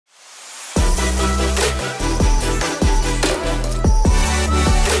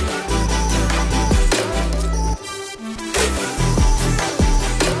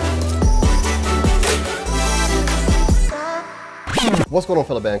What's going on,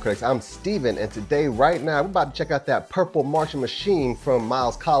 fellow band critics? I'm Steven, and today, right now, we're about to check out that Purple Marching Machine from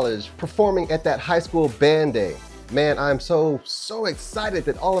Miles College performing at that high school band day. Man, I'm so excited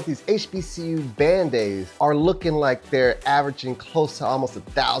that all of these HBCU band days are looking like they're averaging close to almost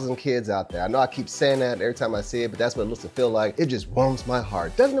 1,000 kids out there. I know I keep saying that every time I see it, but that's what it looks and feel like. It just warms my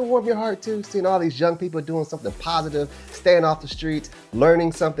heart. Doesn't it warm your heart too? Seeing all these young people doing something positive, staying off the streets,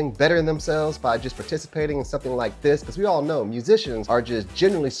 learning something, bettering themselves by just participating in something like this. Because we all know musicians are just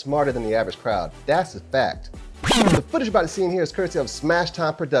generally smarter than the average crowd. That's a fact. The footage about the scene here is courtesy of Smash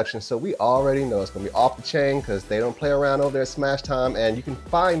Time Productions, so we already know it's going to be off the chain because they don't play around over there at Smash Time, and you can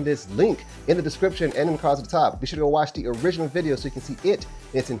find this link in the description and in the cards at the top. Be sure to go watch the original video so you can see it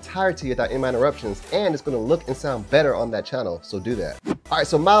in its entirety without any interruptions, and it's going to look and sound better on that channel, so do that. Alright,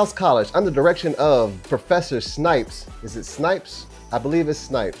 so Miles College, under the direction of Professor Snipes. Is it Snipes? I believe it's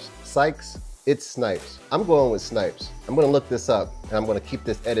Snipes. Sykes? It's Snipes. I'm going with Snipes. I'm gonna look this up and I'm gonna keep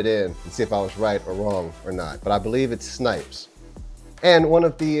this edit in and see if I was right or wrong or not. But I believe it's Snipes. And one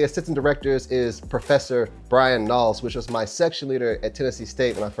of the assistant directors is Professor Brian Knowles, which was my section leader at Tennessee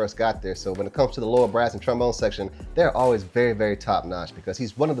State when I first got there. So when it comes to the lower brass and trombone section, they're always very top notch because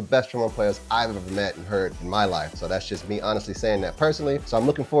he's one of the best trombone players I've ever met and heard in my life. So that's just me honestly saying that personally. So I'm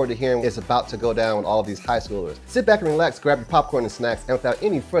looking forward to hearing what's about to go down with all of these high schoolers. Sit back and relax, grab your popcorn and snacks, and without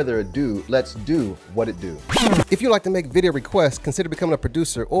any further ado, let's do what it do. If you'd like to make video requests, consider becoming a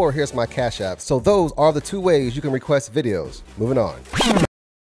producer, or here's my Cash App. So those are the two ways you can request videos. Moving on.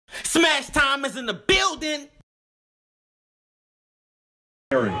 Smash Time is in the building.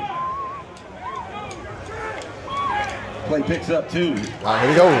 Play picks up 2. All right, here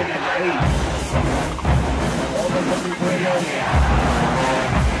we go.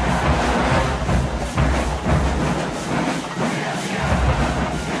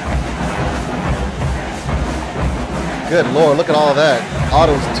 Good Lord, look at all that. All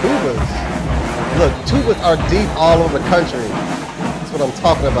those tubas. Look, tubas are deep all over the country. That's what I'm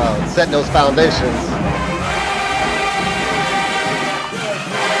talking about, setting those foundations.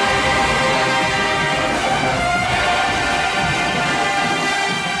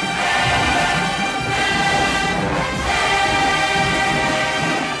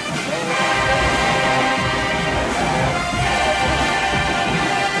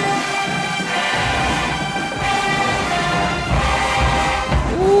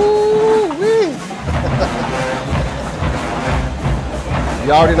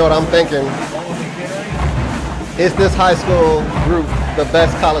 You already know what I'm thinking. Is this high school group the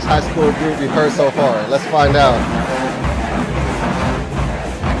best college high school group you've heard so far? Let's find out.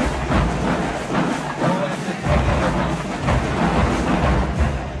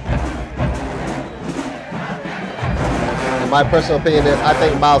 My personal opinion is I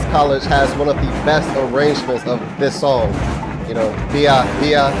think Miles College has one of the best arrangements of this song. You know, Via.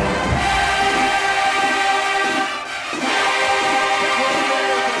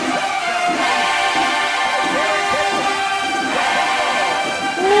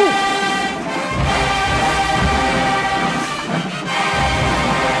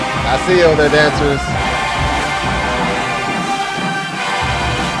 I see you over there, dancers.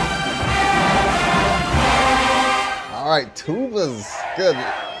 All right, tubas, good.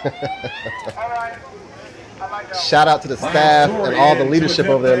 Shout out to the staff and all the leadership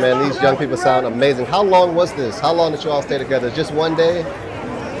over there, man. These young people sound amazing. How long was this? How long did you all stay together? Just one day?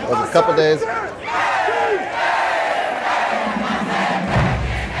 Was it a couple days?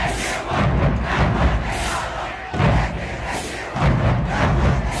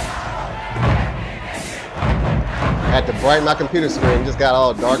 Had to brighten my computer screen, just got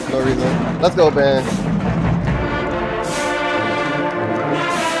all dark for no reason. Let's go, band.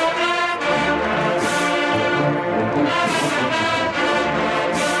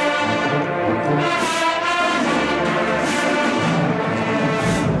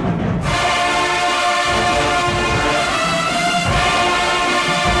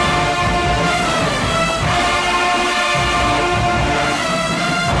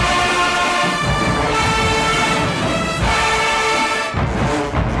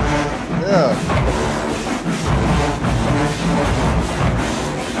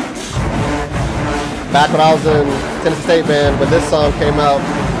 Back when I was in Tennessee State Band, when this song came out,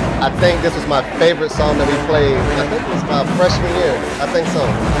 I think this was my favorite song that we played. I think it was my freshman year. I think so.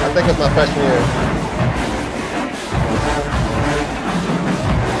 I think it was my freshman year.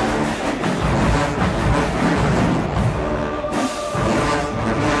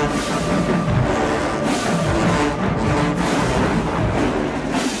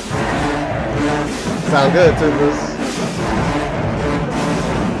 Sound good too, Bruce.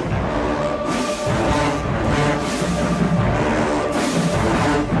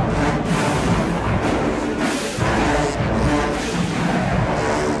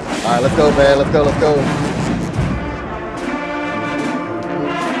 got? Let's go, man. Let's go, let's go.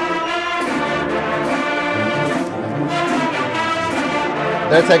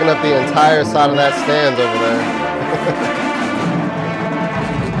 They're taking up the entire side of that stands over there.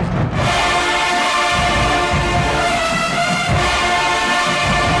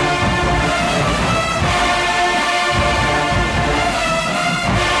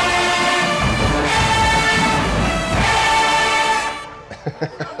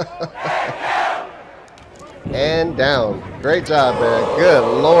 And down. Great job, man. Good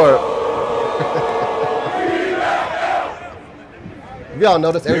Lord. Y'all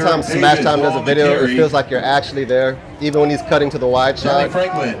notice every time Smash Time does a video, it feels like you're actually there, even when he's cutting to the wide shot.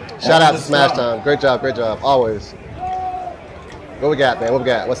 Shout out to Smash Time. Great job, always. What we got, man? What we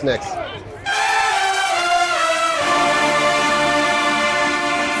got? What's next?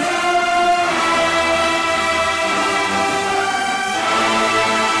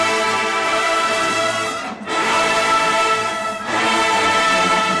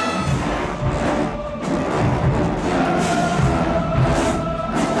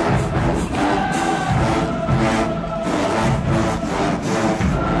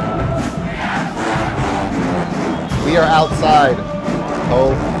 We are outside.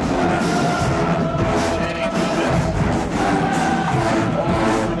 Oh.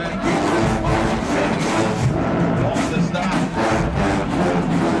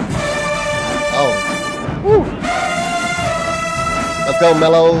 Oh. Woo. Let's go,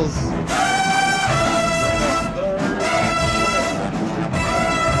 Mellows.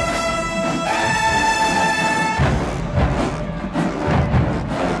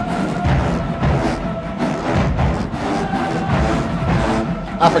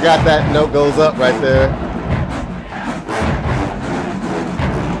 I forgot that note goes up right there.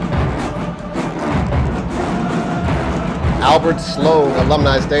 Albert Sloan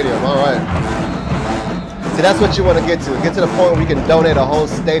Alumni Stadium, all right. See, that's what you want to get to. Get to the point where you can donate a whole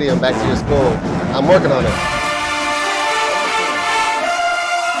stadium back to your school. I'm working on it.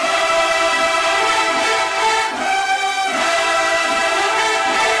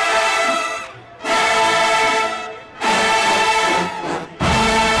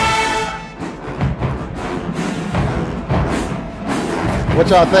 What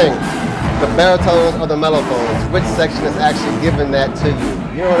y'all think? The baritones or the mellophones? Which section is actually giving that to you?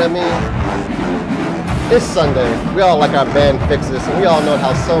 You know what I mean? It's Sunday. We all like our band fixes, and we all know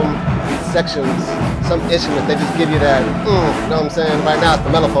how some sections, some instruments, they just give you that, you know what I'm saying? Right now, it's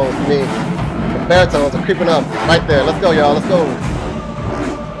the mellophones for me. The baritones are creeping up right there. Let's go, y'all. Let's go.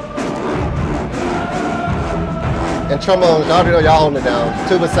 And trombones, y'all already know y'all holding it down.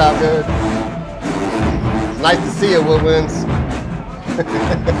 Tuba sound good. It's nice to see you, Woodwinds.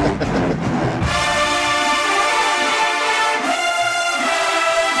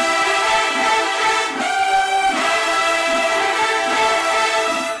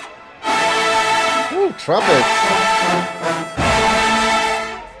 Ooh, trumpets.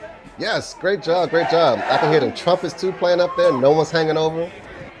 Yes, great job, great job. I can hear them trumpets too playing up there. No one's hanging over.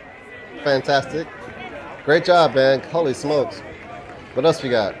 Fantastic. Great job, man. Holy smokes. What else we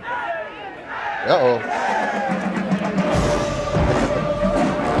got? Uh-oh.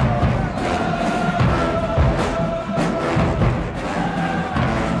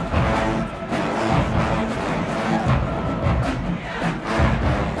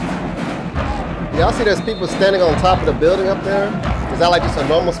 Y'all see there's people standing on top of the building up there? Is that like just a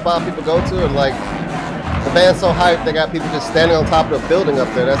normal spot people go to? And like, the band's so hyped, they got people just standing on top of the building up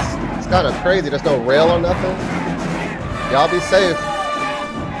there. It's kind of crazy. There's no rail or nothing. Y'all be safe.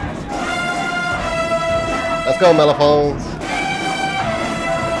 Let's go, mellophones.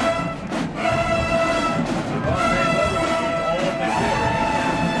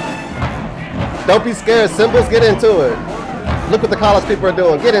 Don't be scared. Cymbals, get into it. Look what the college people are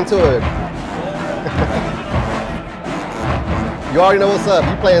doing. Get into it. You already know what's up.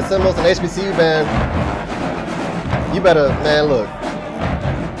 You playing cymbals in HBCU band. You better, man, look.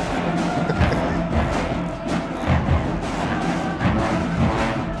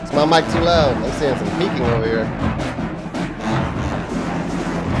 Is my mic too loud? I'm seeing some peaking over here.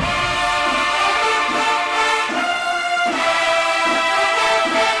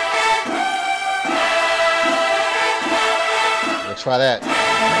 Let's try that.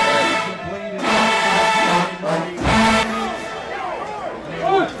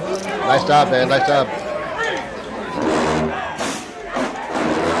 Nice job, man. Nice job.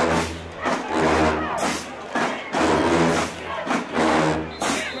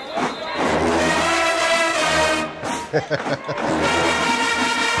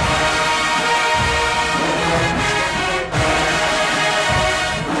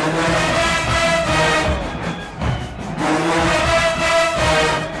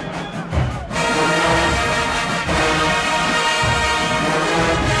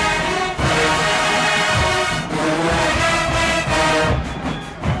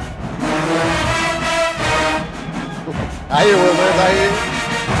 I hear rumors, I hear.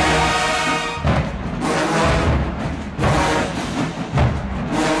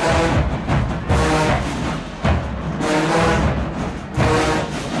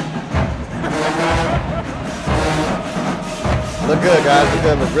 Look good, guys. Look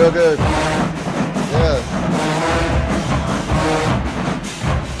good. Look real good. Yeah.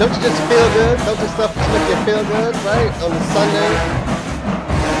 Don't you just feel good? Don't your stuff just make you feel good, right? On the Sunday.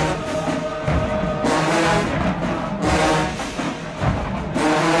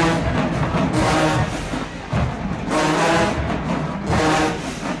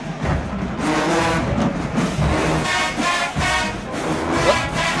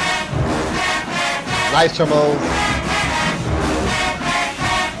 Nice trombones.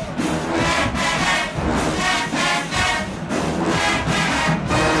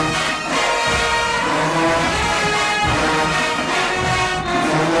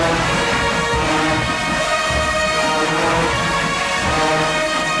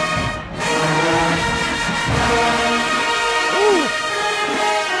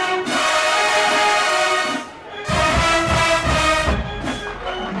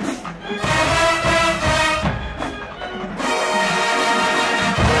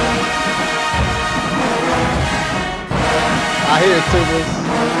 I hear it, tubas.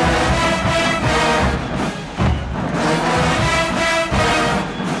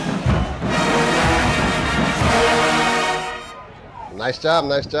 Nice job,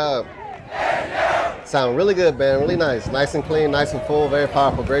 nice job. Sound really good, man. Really nice. Nice and clean, nice and full, very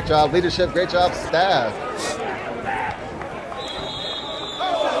powerful. Great job, leadership. Great job, staff.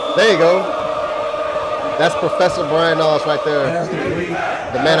 There you go. That's Professor Brian Knowles right there.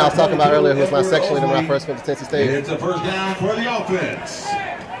 The man I was talking about earlier who was my section leader when I first went to Tennessee State. It's a first down for the offense.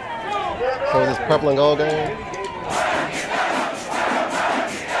 So this purple and gold game.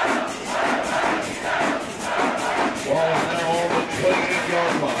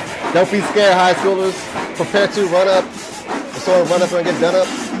 Don't be scared, high schoolers. Prepare to run up, sort of run up and get done up.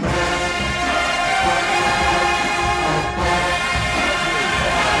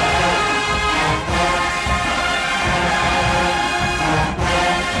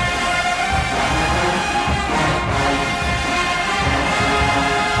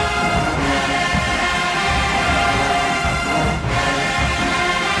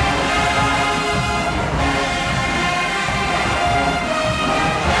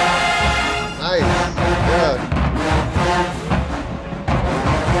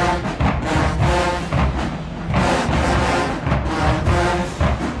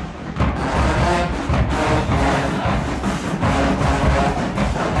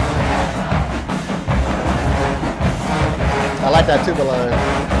 I like that tuba line.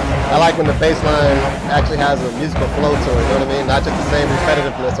 I like when the bass line actually has a musical flow to it, you know what I mean? Not just the same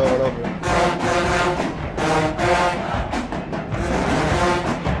repetitiveness over and over.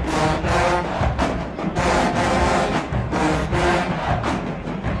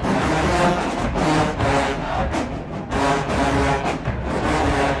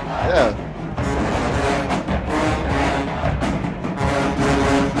 Yeah.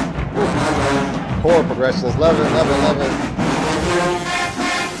 Chord progressions, love it, love it, love it.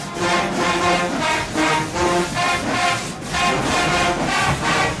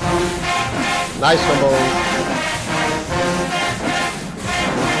 Nice trombone.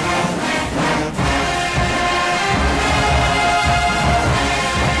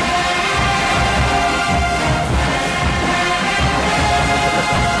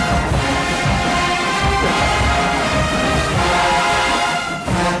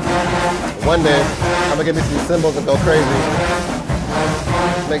 One day, I'm gonna get me some cymbals and go crazy.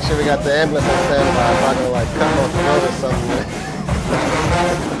 Make sure we got the ambulance on standby. I'm not gonna like cut off the road or something.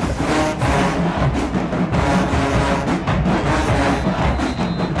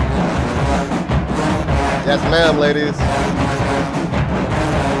 Yes, ma'am, ladies.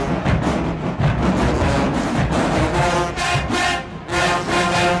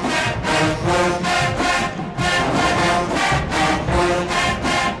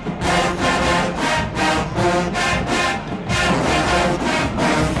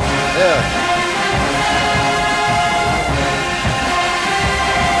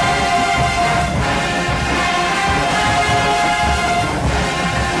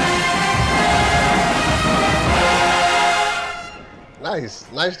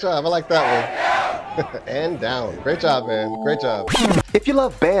 Nice job. I like that one. And down. Great job, man. Great job. If you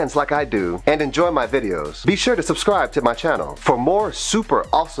love bands like I do and enjoy my videos, be sure to subscribe to my channel for more super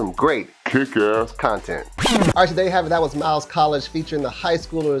awesome, great kick-ass content. All right, so there you have it. That was Miles College featuring the high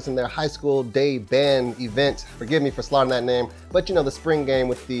schoolers in their high school day band event. Forgive me for slaughtering that name, but you know, the spring game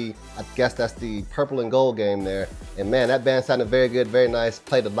with the, I guess that's the purple and gold game there. And man, that band sounded very good, very nice.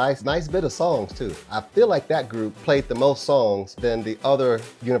 Played a nice bit of songs too. I feel like that group played the most songs than the other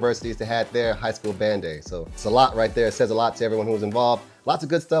universities that had their high school band day. So it's a lot right there. It says a lot to everyone who was involved. Lots of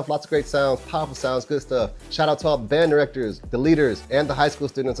good stuff, lots of great sounds, powerful sounds, good stuff. Shout out to all the band directors, the leaders, and the high school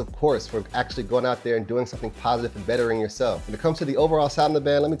students, of course, for actually going out there and doing something positive and bettering yourself. When it comes to the overall sound of the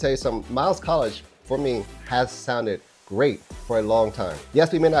band, let me tell you something. Miles College, for me, has sounded great for a long time.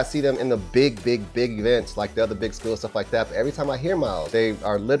 Yes, we may not see them in the big events like the other big schools, stuff like that, but every time I hear Miles, they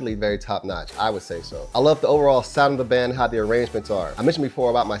are literally very top notch, I would say so. I love the overall sound of the band, how the arrangements are. I mentioned before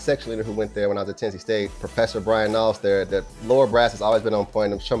about my section leader who went there when I was at Tennessee State, Professor Brian Knowles there. The lower brass has always been on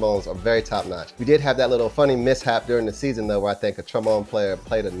point, and trombones are very top notch. We did have that little funny mishap during the season though, where I think a trombone player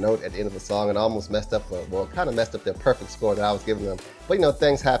played a note at the end of the song and almost messed up, well, kind of messed up their perfect score that I was giving them. But you know,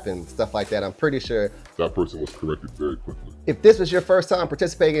 things happen, stuff like that. I'm pretty sure that person was corrected very quickly. If this was your first time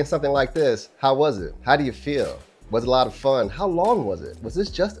participating in something like this, how was it? How do you feel? Was it a lot of fun? How long was it? Was this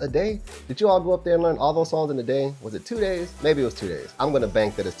just a day? Did you all go up there and learn all those songs in a day? Was it 2 days? Maybe it was 2 days. I'm gonna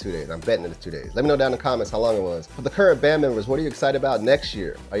bank that it's 2 days. I'm betting that it's 2 days. Let me know down in the comments how long it was. For the current band members, what are you excited about next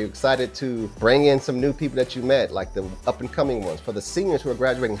year? Are you excited to bring in some new people that you met, like the up and coming ones? For the seniors who are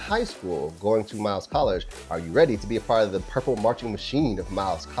graduating high school, going to Miles College, are you ready to be a part of the purple marching machine of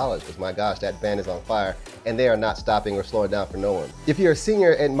Miles College? Because my gosh, that band is on fire and they are not stopping or slowing down for no one. If you're a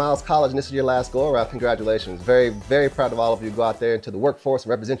senior at Miles College and this is your last go around, congratulations. Very proud of all of you. Go out there into the workforce and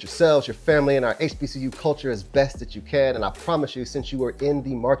represent yourselves, your family, and our HBCU culture as best that you can. And I promise you, since you were in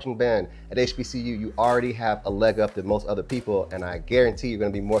the marching band at HBCU, you already have a leg up than most other people, and I guarantee you're gonna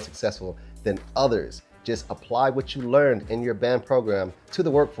be more successful than others. Just apply what you learned in your band program to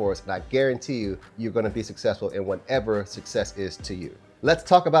the workforce, and I guarantee you, you're gonna be successful in whatever success is to you. Let's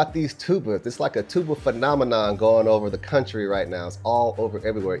talk about these tubas. It's like a tuba phenomenon going over the country right now. It's all over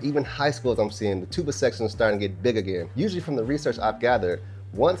everywhere. Even high schools I'm seeing, the tuba section is starting to get big again. Usually from the research I've gathered,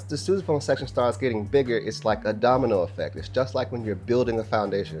 once the sousaphone section starts getting bigger, it's like a domino effect. It's just like when you're building a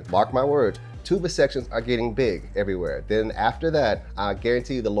foundation. Mark my words, tuba sections are getting big everywhere. Then after that, I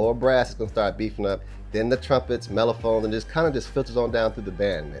guarantee you the lower brass is gonna start beefing up. Then the trumpets, mellophones, and just kind of just filters on down through the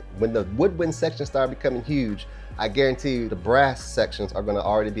band. When the woodwind sections start becoming huge, I guarantee you the brass sections are gonna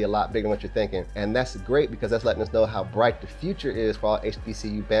already be a lot bigger than what you're thinking. And that's great because that's letting us know how bright the future is for our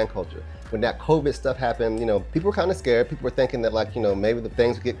HBCU band culture. When that COVID stuff happened, you know, people were kind of scared. People were thinking that, like, you know, maybe the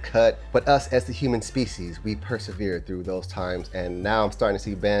things would get cut. But us as the human species, we persevered through those times. And now I'm starting to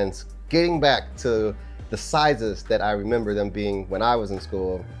see bands getting back to the sizes that I remember them being when I was in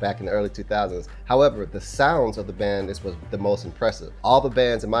school back in the early 2000s. However, the sounds of the band was the most impressive. All the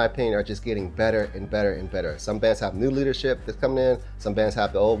bands, in my opinion, are just getting better and better and better. Some bands have new leadership that's coming in, some bands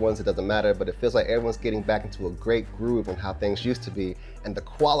have the old ones, it doesn't matter, but it feels like everyone's getting back into a great groove on how things used to be, and the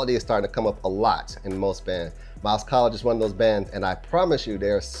quality is starting to come up a lot in most bands. Miles College is one of those bands, and I promise you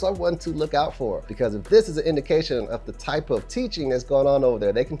there's someone to look out for, because if this is an indication of the type of teaching that's going on over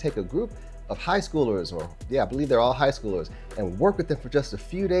there, they can take a group of high schoolers, or yeah, I believe they're all high schoolers, and work with them for just a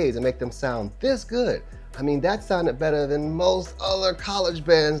few days and make them sound this good. I mean, that sounded better than most other college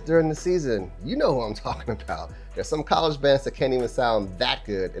bands during the season. You know who I'm talking about. There's some college bands that can't even sound that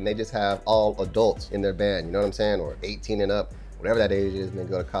good, and they just have all adults in their band, you know what I'm saying? Or 18 and up, whatever that age is, and then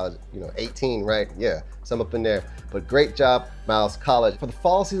go to college, you know, 18, right? Yeah, some up in there. But great job, Miles College. For the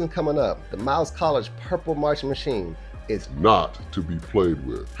fall season coming up, the Miles College Purple Marching Machine is not to be played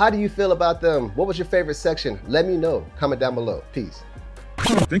with. How do you feel about them? What was your favorite section? Let me know. Comment down below. Peace.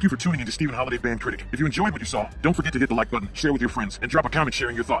 Thank you for tuning in to Stephen Holiday Band Critic. If you enjoyed what you saw, don't forget to hit the like button, share with your friends, and drop a comment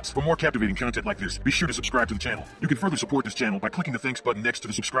sharing your thoughts. For more captivating content like this, be sure to subscribe to the channel. You can further support this channel by clicking the thanks button next to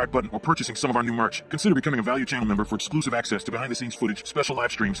the subscribe button or purchasing some of our new merch. Consider becoming a value channel member for exclusive access to behind the scenes footage, special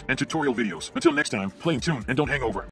live streams, and tutorial videos. Until next time, play in tune and don't hang over.